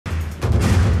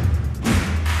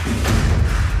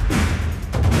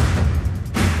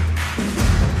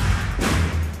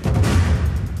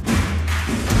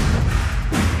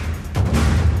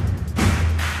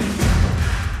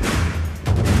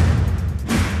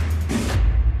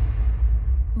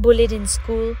Bullied in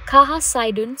school, Kahar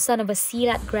Saidun, son of a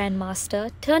Silat grandmaster,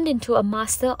 turned into a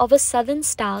master of a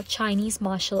southern-style Chinese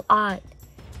martial art,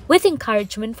 with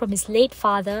encouragement from his late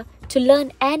father to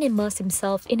learn and immerse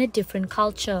himself in a different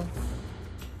culture.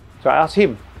 So I asked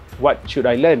him, what should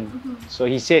I learn? So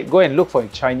he said, go and look for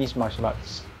Chinese martial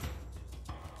arts.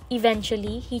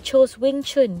 Eventually, he chose Wing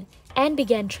Chun and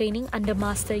began training under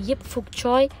Master Yip Fuk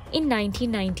Choi in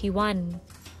 1991.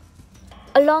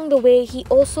 Along the way, he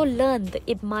also learned the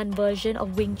Ip Man version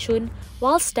of Wing Chun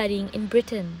while studying in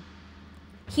Britain.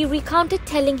 He recounted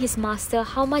telling his master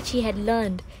how much he had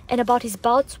learned and about his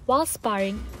bouts while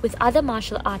sparring with other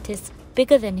martial artists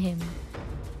bigger than him.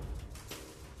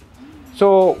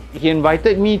 So he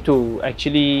invited me to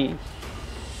actually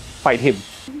fight him,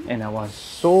 and I was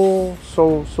so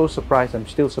surprised. I'm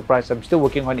still surprised. I'm still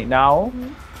working on it now.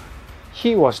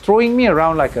 He was throwing me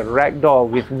around like a rag doll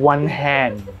with one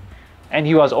hand. And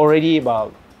he was already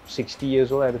about 60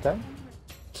 years old at the time.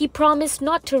 He promised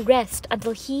not to rest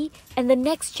until he and the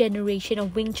next generation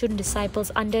of Wing Chun disciples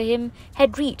under him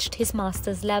had reached his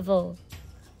master's level.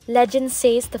 Legend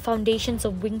says the foundations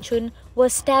of Wing Chun were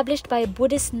established by a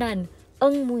Buddhist nun,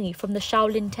 Eng Mui, from the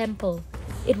Shaolin Temple.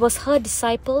 It was her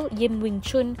disciple, Yim Wing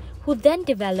Chun, who then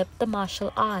developed the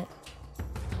martial art.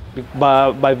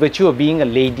 By virtue of being a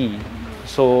lady,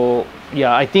 so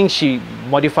yeah, I think she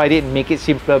modified it, make it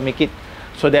simpler, make it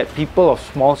so that people of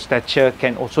small stature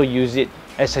can also use it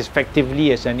as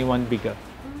effectively as anyone bigger.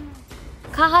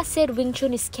 Kahar said Wing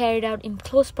Chun is carried out in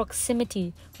close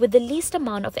proximity with the least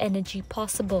amount of energy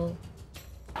possible.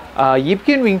 Yip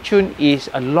Kien Wing Chun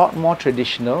is a lot more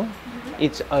traditional.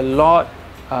 It's a lot.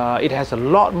 It has a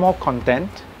lot more content,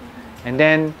 and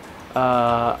then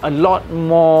a lot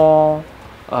more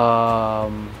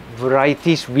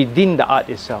varieties within the art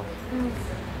itself.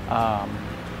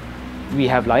 We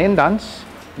have lion dance,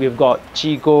 we've got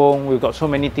qigong, we've got so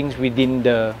many things within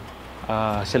the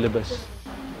syllabus.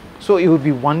 So it would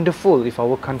be wonderful if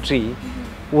our country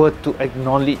were to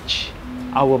acknowledge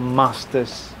our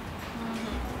masters.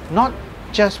 Not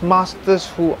just masters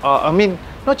who are,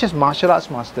 not just martial arts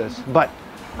masters, but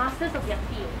masters of their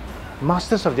field.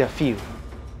 Masters of their field.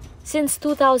 Since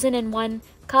 2001,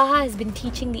 Kahar has been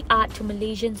teaching the art to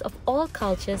Malaysians of all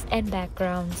cultures and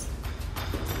backgrounds.